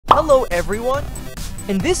Hello everyone!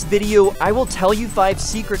 In this video, I will tell you 5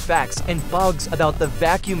 secret facts and bugs about the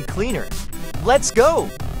vacuum cleaner. Let's go!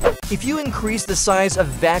 If you increase the size of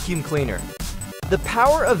vacuum cleaner, the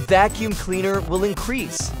power of vacuum cleaner will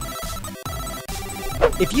increase.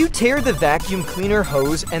 If you tear the vacuum cleaner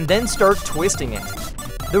hose and then start twisting it,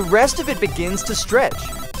 the rest of it begins to stretch.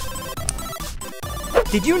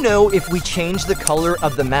 Did you know if we change the color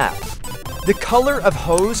of the map, the color of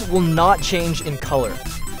hose will not change in color?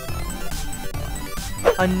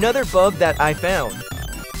 Another bug that I found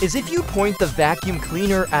is if you point the vacuum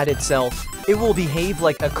cleaner at itself, it will behave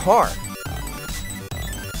like a car.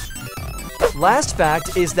 Last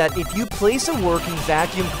fact is that if you place a working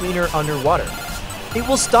vacuum cleaner underwater, it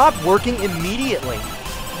will stop working immediately.